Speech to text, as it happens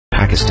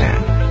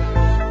Pakistan.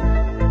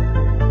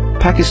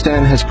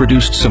 Pakistan has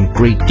produced some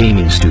great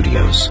gaming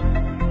studios.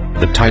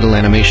 The title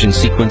animation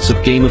sequence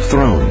of Game of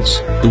Thrones,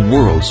 the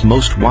world's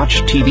most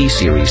watched TV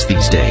series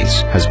these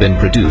days, has been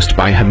produced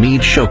by Hamid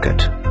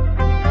Shaukat.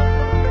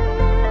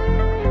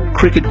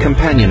 Cricket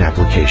Companion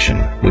application,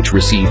 which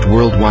received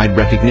worldwide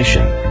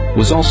recognition,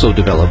 was also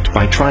developed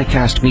by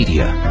TriCast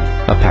Media,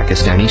 a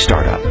Pakistani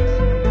startup.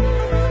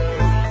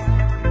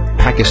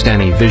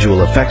 Pakistani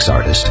visual effects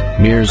artist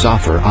Mir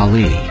Zafar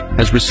Ali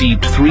has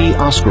received 3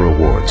 Oscar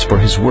awards for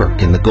his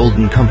work in The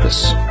Golden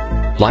Compass,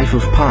 Life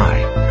of Pi,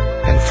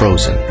 and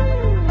Frozen.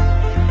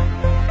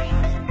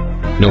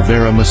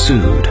 Novera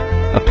Masood,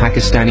 a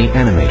Pakistani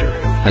animator,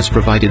 has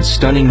provided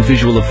stunning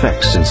visual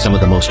effects in some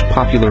of the most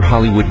popular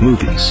Hollywood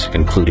movies,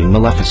 including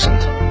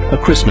Maleficent, A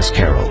Christmas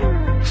Carol,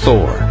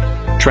 Thor,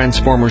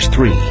 Transformers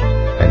 3,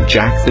 and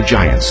Jack the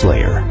Giant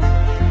Slayer.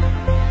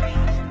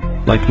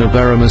 Like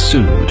Novera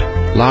Masood,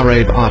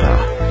 Lareb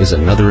Atta is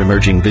another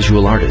emerging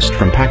visual artist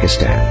from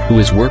Pakistan who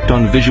has worked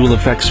on visual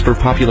effects for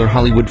popular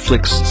Hollywood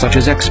flicks such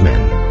as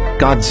X-Men,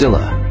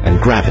 Godzilla, and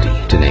Gravity,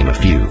 to name a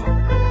few.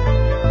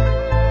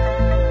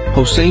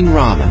 Hossein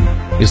Rahman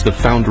is the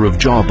founder of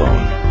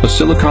Jawbone, a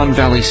Silicon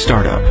Valley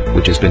startup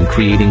which has been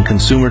creating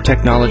consumer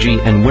technology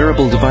and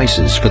wearable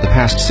devices for the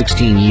past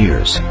 16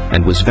 years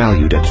and was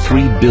valued at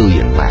 $3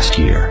 billion last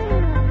year.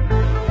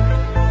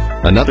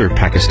 Another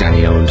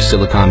Pakistani-owned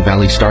Silicon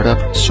Valley startup,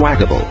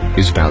 Swagable,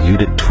 is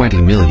valued at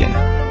 $20 million.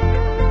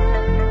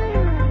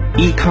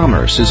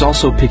 E-commerce is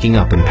also picking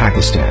up in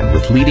Pakistan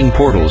with leading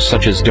portals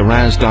such as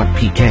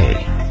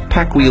Daraz.pk,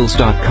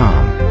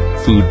 Packwheels.com,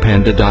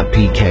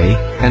 Foodpanda.pk,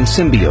 and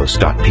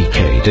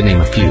Symbios.pk, to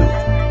name a few.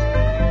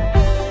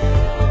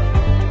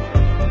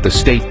 The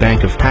State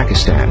Bank of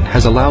Pakistan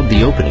has allowed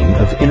the opening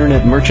of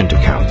internet merchant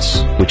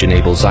accounts, which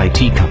enables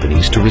IT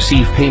companies to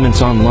receive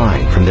payments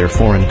online from their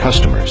foreign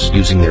customers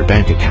using their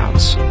bank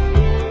accounts.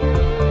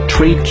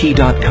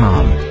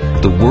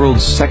 TradeKey.com, the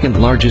world's second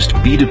largest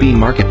B2B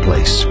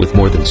marketplace with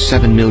more than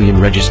 7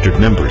 million registered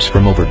members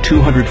from over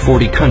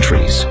 240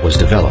 countries, was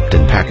developed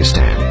in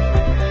Pakistan.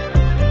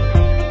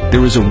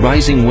 There is a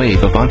rising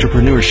wave of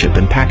entrepreneurship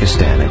in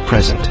Pakistan at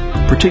present,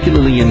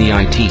 particularly in the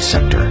IT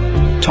sector.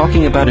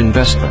 Talking about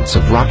investments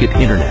of Rocket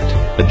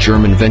Internet, a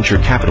German venture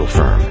capital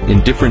firm,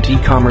 in different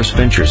e-commerce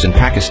ventures in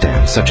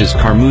Pakistan such as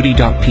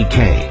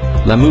Karmoudi.pk,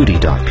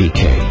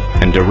 Lamudi.pk,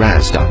 and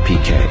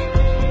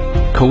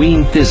Daraz.pk.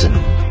 Coeen Thizan,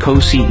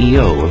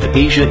 co-CEO of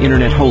Asia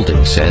Internet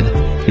Holdings, said,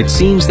 "It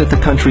seems that the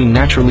country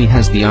naturally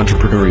has the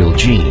entrepreneurial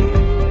gene.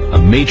 A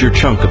major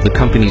chunk of the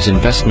company's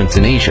investments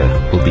in Asia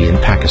will be in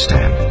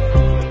Pakistan."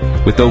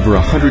 With over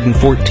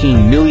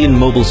 114 million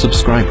mobile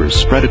subscribers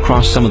spread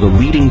across some of the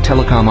leading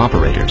telecom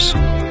operators,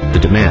 the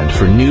demand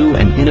for new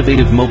and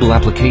innovative mobile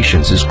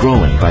applications is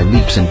growing by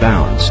leaps and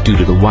bounds due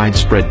to the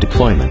widespread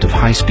deployment of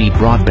high-speed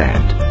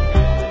broadband.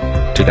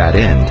 To that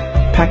end,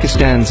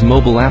 Pakistan's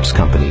mobile apps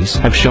companies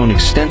have shown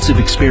extensive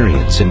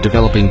experience in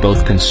developing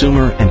both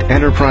consumer and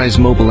enterprise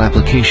mobile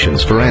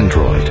applications for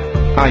Android,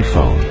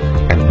 iPhone,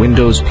 and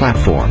Windows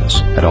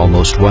platforms at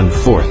almost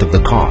 1/4 of the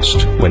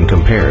cost when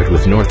compared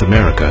with North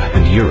America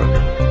and Europe.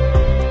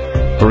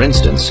 For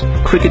instance,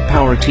 Cricket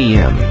Power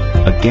TM,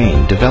 a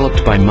game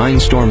developed by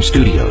Mindstorm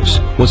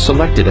Studios, was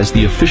selected as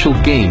the official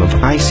game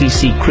of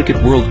ICC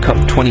Cricket World Cup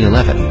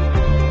 2011.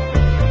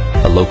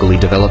 A locally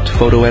developed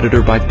photo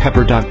editor by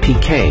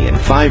Pepper.pk and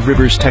Five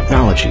Rivers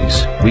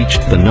Technologies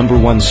reached the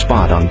 #1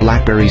 spot on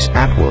BlackBerry's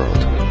App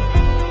World.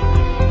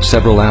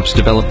 Several apps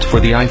developed for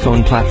the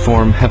iPhone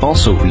platform have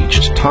also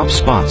reached top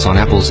spots on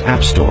Apple's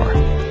App Store.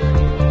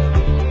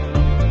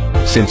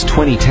 Since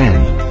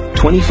 2010,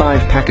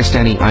 25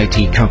 Pakistani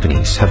IT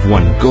companies have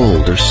won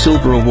gold or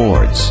silver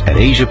awards at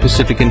Asia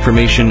Pacific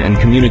Information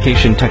and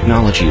Communication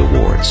Technology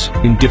Awards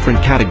in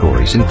different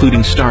categories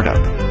including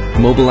startup,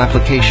 mobile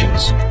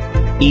applications,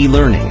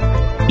 e-learning,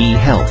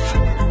 e-health,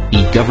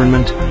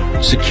 e-government,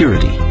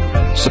 security,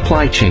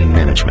 supply chain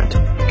management,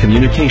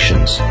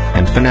 communications,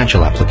 and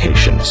financial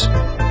applications.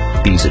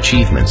 These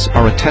achievements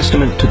are a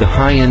testament to the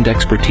high-end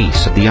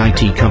expertise of the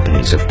IT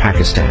companies of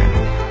Pakistan.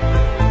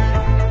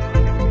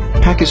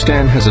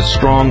 Pakistan has a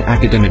strong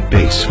academic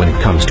base when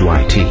it comes to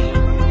IT.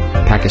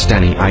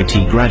 Pakistani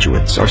IT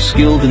graduates are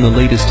skilled in the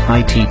latest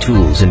IT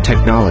tools and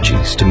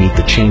technologies to meet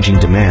the changing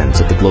demands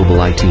of the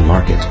global IT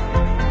market.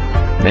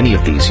 Many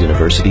of these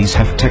universities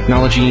have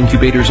technology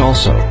incubators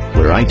also,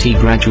 where IT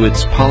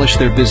graduates polish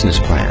their business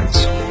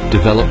plans,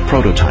 develop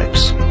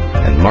prototypes,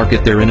 and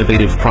market their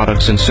innovative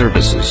products and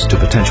services to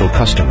potential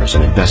customers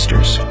and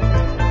investors.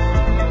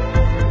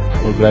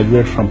 We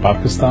graduate from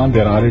Pakistan.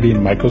 They're already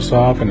in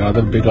Microsoft and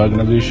other big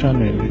organizations,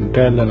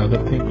 Intel and other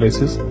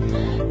places.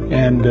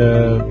 And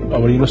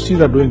our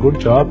universities are doing a good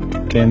job to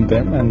train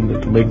them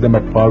and to make them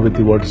at par with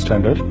the world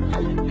standard.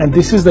 And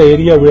this is the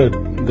area where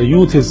the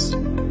youth is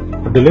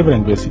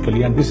delivering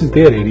basically, and this is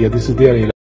their area, this is their